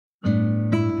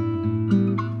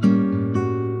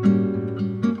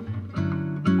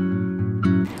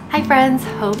Hi friends,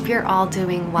 hope you're all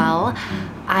doing well.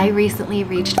 I recently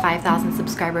reached 5,000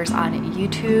 subscribers on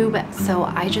YouTube, so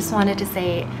I just wanted to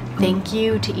say thank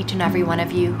you to each and every one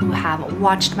of you who have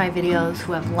watched my videos,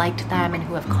 who have liked them, and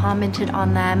who have commented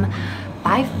on them.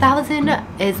 5,000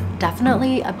 is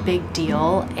definitely a big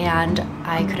deal, and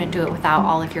I couldn't do it without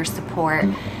all of your support,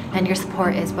 and your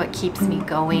support is what keeps me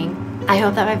going. I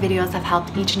hope that my videos have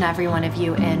helped each and every one of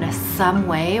you in some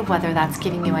way, whether that's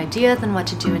giving you ideas on what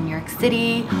to do in New York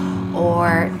City,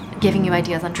 or giving you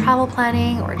ideas on travel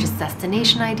planning, or just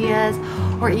destination ideas,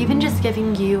 or even just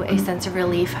giving you a sense of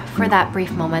relief for that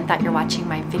brief moment that you're watching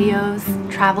my videos.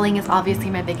 Traveling is obviously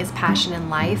my biggest passion in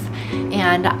life,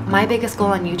 and my biggest goal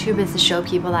on YouTube is to show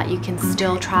people that you can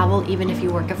still travel even if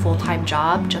you work a full-time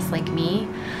job, just like me.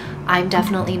 I'm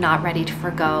definitely not ready to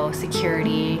forgo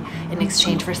security in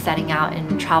exchange for setting out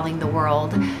and traveling the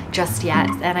world just yet.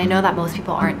 And I know that most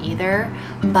people aren't either,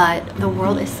 but the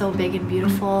world is so big and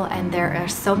beautiful, and there are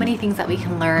so many things that we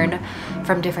can learn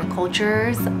from different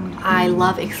cultures. I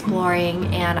love exploring,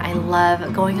 and I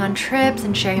love going on trips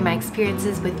and sharing my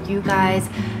experiences with you guys.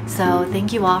 So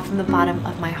thank you all from the bottom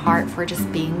of my heart for just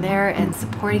being there and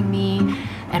supporting me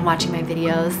and watching my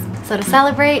videos. So to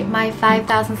celebrate my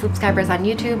 5,000 subscribers on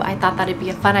YouTube, I thought that it'd be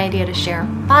a fun idea to share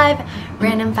 5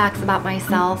 random facts about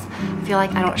myself. I feel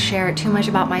like I don't share too much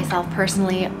about myself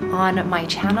personally on my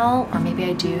channel, or maybe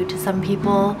I do to some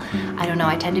people. I don't know,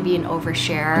 I tend to be an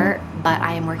oversharer, but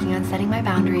I am working on setting my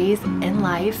boundaries in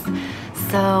life.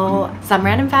 So some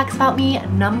random facts about me.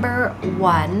 Number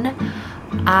 1,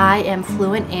 I am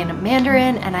fluent in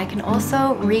Mandarin, and I can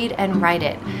also read and write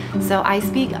it. So I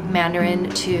speak Mandarin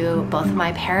to both of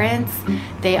my parents.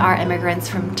 They are immigrants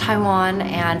from Taiwan,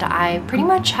 and I pretty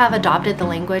much have adopted the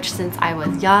language since I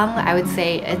was young. I would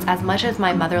say it's as much as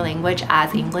my mother language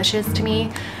as English is to me.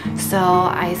 So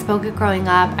I spoke it growing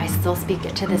up. I still speak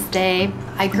it to this day.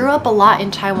 I grew up a lot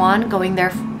in Taiwan, going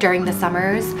there during the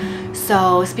summers.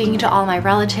 So speaking to all my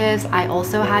relatives, I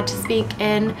also had to speak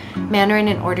in Mandarin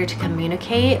in order to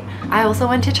communicate. I also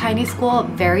went to Chinese school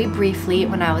very briefly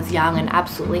when I was young and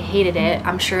absolutely hated it.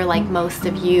 I'm sure, like most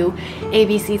of you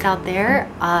ABCs out there,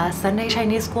 Sunday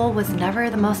Chinese school was never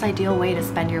the most ideal way to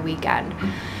spend your weekend.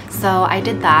 So I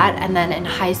did that, and then in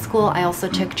high school I also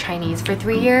took Chinese for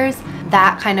 3 years.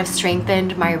 That kind of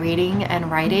strengthened my reading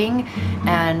and writing,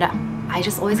 and I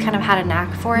just always kind of had a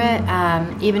knack for it.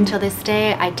 Even till this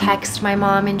day, I text my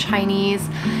mom in Chinese,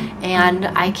 and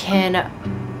I can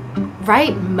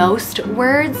write most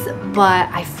words, but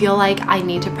I feel like I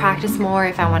need to practice more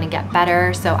if I want to get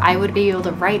better. So I would be able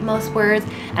to write most words,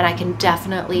 and I can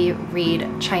definitely read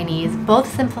Chinese,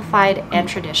 both simplified and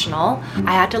traditional.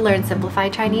 I had to learn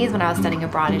simplified Chinese when I was studying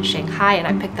abroad in Shanghai, and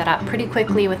I picked that up pretty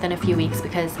quickly within a few weeks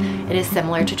because it is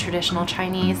similar to traditional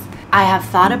Chinese. I have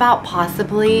thought about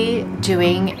possibly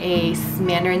doing a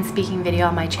Mandarin speaking video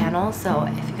on my channel, so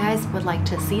if you guys would like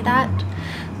to see that,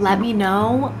 let me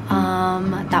know.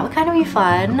 That would kind of be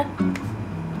fun.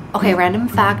 Okay, random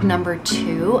fact number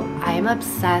 2, I am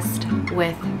obsessed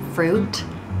with fruit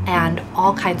and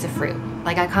all kinds of fruit.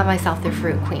 Like, I call myself the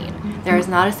fruit queen. There is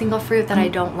not a single fruit that I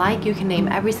don't like. You can name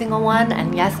every single one,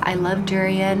 and yes, I love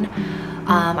durian.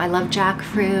 I love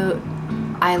jackfruit.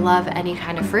 I love any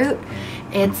kind of fruit.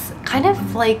 It's kind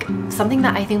of like something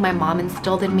that I think my mom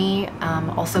instilled in me,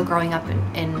 also growing up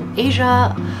in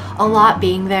Asia a lot,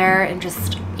 being there and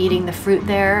just eating the fruit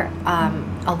there.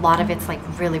 A lot of it's like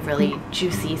really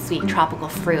juicy, sweet, tropical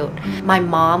fruit. My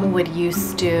mom would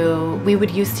we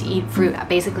would used to eat fruit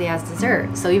basically as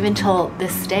dessert. So even till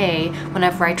this day,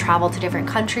 whenever I travel to different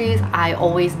countries, I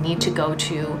always need to go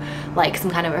to like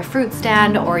some kind of a fruit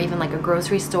stand or even like a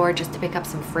grocery store just to pick up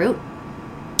some fruit.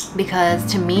 Because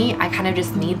to me, I kind of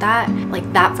just need that.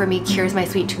 Like, that for me cures my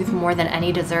sweet tooth more than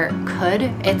any dessert could.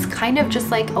 It's kind of just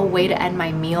like a way to end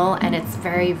my meal, and it's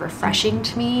very refreshing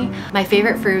to me. My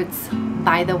favorite fruits,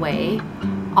 by the way,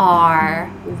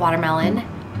 are watermelon,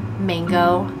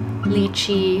 mango,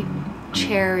 lychee,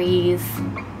 cherries.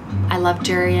 I love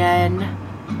durian,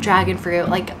 dragon fruit,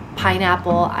 like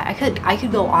pineapple. I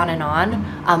could go on and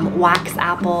on. Wax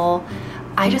apple.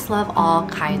 I just love all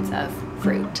kinds of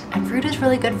fruit, and fruit is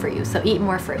really good for you, so eat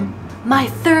more fruit. My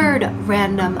 3rd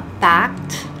random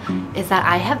fact is that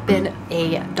I have been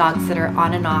a dog sitter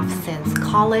on and off since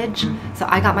college. So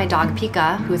I got my dog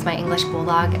Pika, who's my English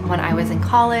bulldog, when I was in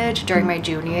college during my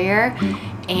junior year,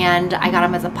 and I got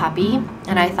him as a puppy,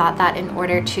 and I thought that in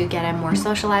order to get him more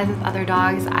socialized with other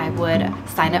dogs, I would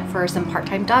sign up for some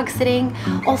part-time dog sitting,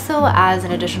 also as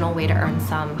an additional way to earn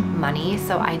some money.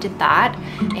 So I did that,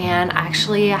 and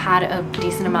actually had a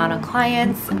decent amount of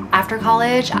clients. After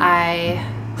college, I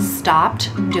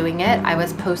stopped doing it. I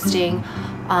was posting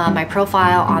my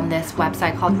profile on this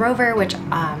website called Rover, which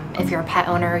if you're a pet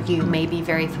owner, you may be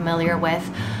very familiar with.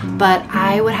 But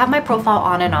I would have my profile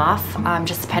on and off,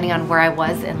 just depending on where I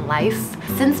was in life.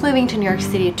 Since moving to New York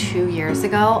City 2 years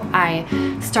ago, I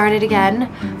started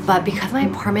again, but because my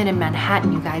apartment in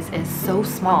Manhattan, you guys, is so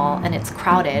small and it's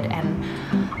crowded and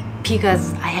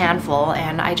Pika's a handful,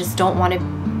 and I just don't want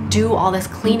to do all this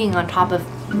cleaning on top of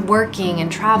working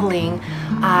and traveling,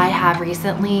 I have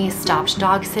recently stopped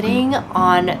dog sitting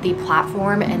on the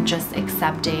platform and just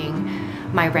accepting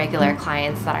my regular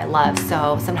clients that I love.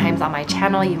 So sometimes on my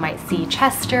channel you might see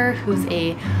Chester, who's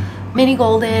a mini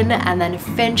golden, and then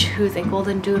Finch, who's a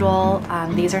golden doodle.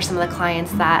 These are some of the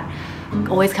clients that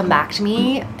always come back to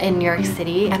me in New York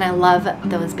City, and I love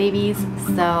those babies.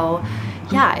 So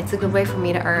yeah, it's a good way for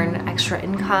me to earn extra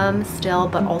income still,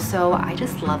 but also I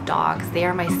just love dogs. They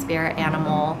are my spirit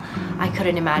animal. I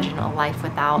couldn't imagine a life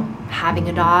without having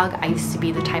a dog. I used to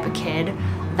be the type of kid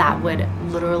that would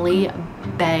literally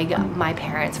beg my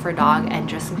parents for a dog and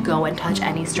just go and touch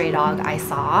any stray dog I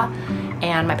saw,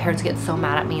 and my parents get so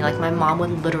mad at me. Like, my mom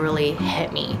would literally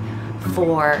hit me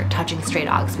for touching stray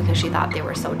dogs because she thought they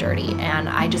were so dirty, and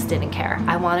I just didn't care.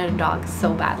 I wanted a dog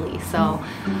so badly. So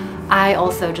I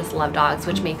also just love dogs,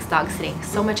 which makes dog sitting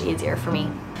so much easier for me.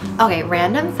 Okay,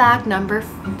 random fact number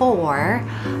 4.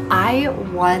 I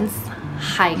once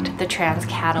hiked the Trans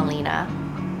Catalina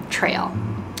Trail.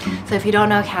 So if you don't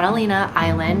know, Catalina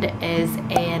Island is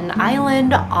an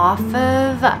island off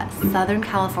of Southern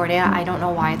California. I don't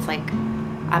know why it's like,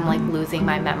 I'm like losing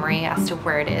my memory as to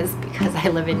where it is because I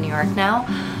live in New York now.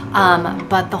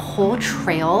 But the whole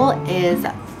trail is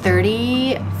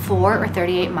 34 or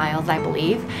 38 miles, I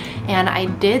believe. And I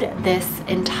did this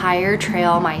entire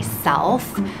trail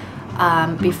myself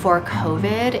before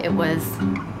COVID. It was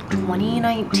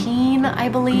 2019, I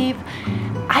believe.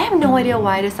 I have no idea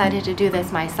why I decided to do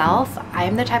this myself. I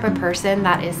am the type of person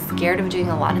that is scared of doing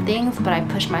a lot of things, but I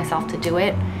push myself to do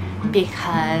it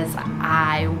because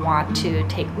I want to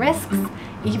take risks,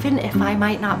 even if I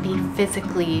might not be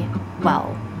physically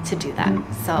well to do that.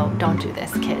 So don't do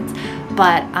this, kids.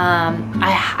 But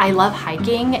I love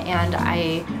hiking, and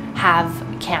I have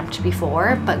camped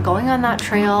before, but going on that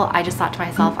trail, I just thought to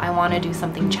myself, I want to do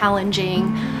something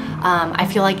challenging. I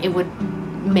feel like it would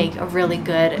make a really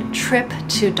good trip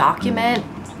to document.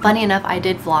 Funny enough, I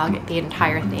did vlog the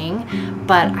entire thing,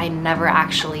 but I never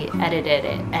actually edited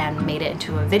it and made it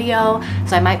into a video.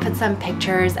 So I might put some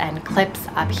pictures and clips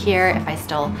up here if I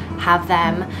still have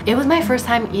them. It was my first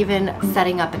time even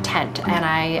setting up a tent, and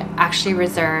I actually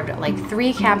reserved like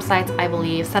 3 campsites, I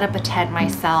believe, set up a tent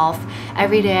myself.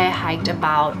 Every day I hiked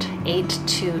about 8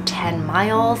 to 10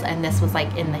 miles, and this was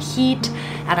like in the heat,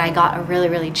 and I got a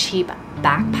really cheap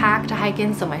backpack to hike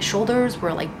in, so my shoulders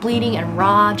were like bleeding and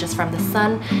raw just from the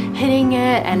sun hitting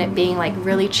it and it being like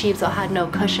really cheap, so it had no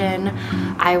cushion.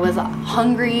 I was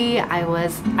hungry.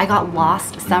 I got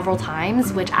lost several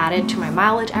times, which added to my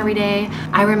mileage every day.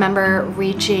 I remember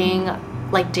reaching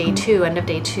like day 2, end of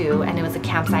day 2, and it was a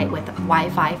campsite with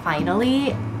Wi-Fi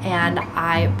finally, and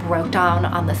I broke down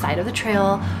on the side of the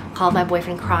trail, called my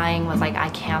boyfriend crying, was like, I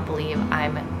can't believe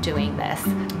I'm doing this.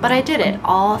 But I did it,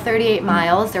 all 38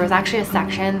 miles. There was actually a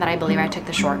section that I believe I took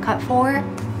the shortcut for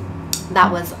that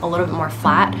was a little bit more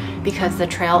flat because the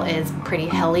trail is pretty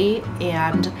hilly,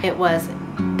 and it was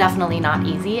definitely not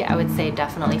easy. I would say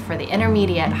definitely for the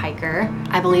intermediate hiker.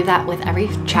 I believe that with every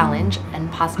challenge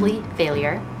and possibly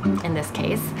failure in this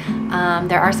case,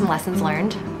 there are some lessons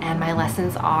learned, and my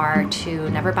lessons are to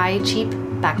never buy cheap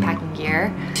backpacking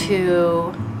gear,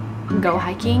 to go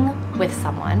hiking with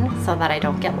someone so that I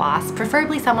don't get lost,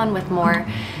 preferably someone with more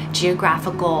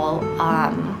geographical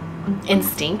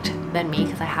instinct than me,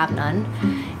 because I have none,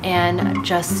 and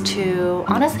just to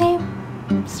honestly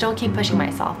still keep pushing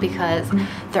myself, because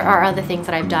there are other things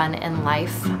that I've done in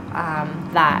life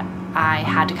that I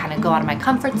had to kind of go out of my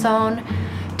comfort zone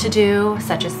to do,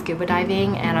 such as scuba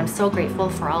diving, and I'm so grateful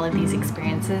for all of these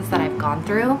experiences that I've gone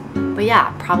through. But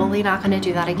yeah, probably not going to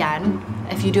do that again.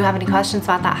 If you do have any questions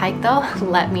about that hike though,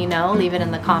 let me know, leave it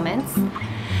in the comments.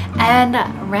 And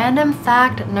random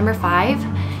fact number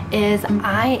 5 is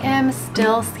I am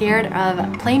still scared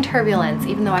of plane turbulence,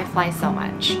 even though I fly so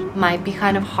much. Might be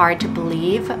kind of hard to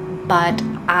believe, but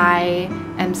I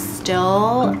am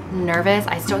still nervous.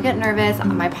 I still get nervous.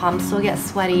 My palms still get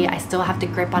sweaty. I still have to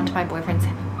grip onto my boyfriend's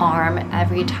arm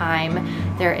every time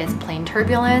there is plane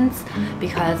turbulence,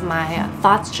 because my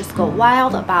thoughts just go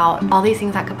wild about all these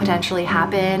things that could potentially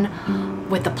happen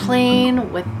with the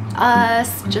plane, with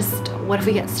us, just what if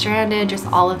we get stranded, just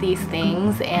all of these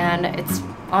things. And it's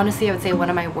honestly, I would say one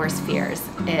of my worst fears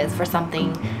is for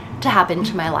something to happen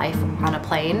to my life on a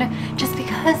plane, just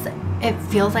because it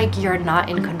feels like you're not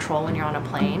in control when you're on a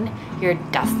plane. Your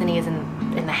destiny is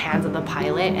in the hands of the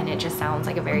pilot, and it just sounds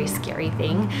like a very scary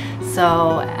thing.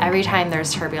 So every time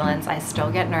there's turbulence, I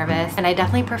still get nervous, and I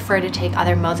definitely prefer to take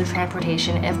other modes of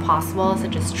transportation if possible,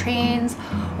 such as trains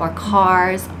or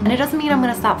cars. And it doesn't mean I'm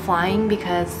gonna stop flying,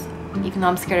 because even though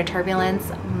I'm scared of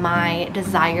turbulence, my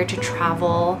desire to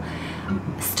travel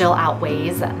still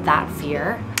outweighs that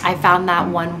fear. I found that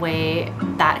one way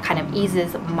that kind of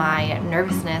eases my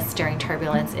nervousness during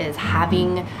turbulence is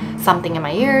having something in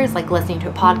my ears, like listening to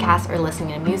a podcast or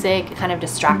listening to music. It kind of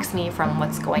distracts me from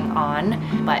what's going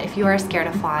on. But if you are scared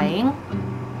of flying,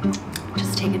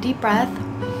 just take a deep breath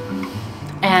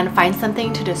and find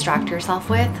something to distract yourself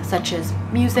with, such as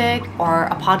music or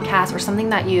a podcast or something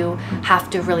that you have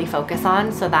to really focus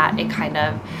on, so that it kind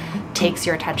of takes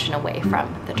your attention away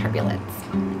from the turbulence.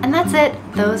 And that's it.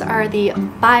 Those are the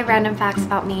 5 random facts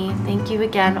about me. Thank you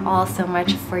again all so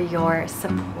much for your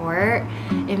support.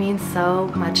 It means so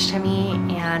much to me,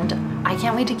 and I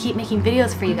can't wait to keep making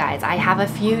videos for you guys. I have a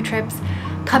few trips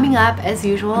coming up as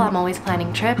usual. I'm always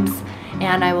planning trips,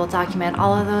 and I will document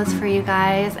all of those for you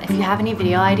guys. If you have any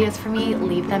video ideas for me,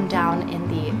 leave them down in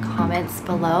the comments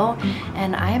below,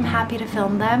 and I am happy to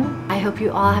film them. I hope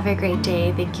you all have a great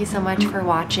day. Thank you so much for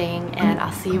watching, and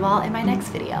I'll see you all in my next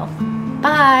video.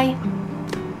 Bye!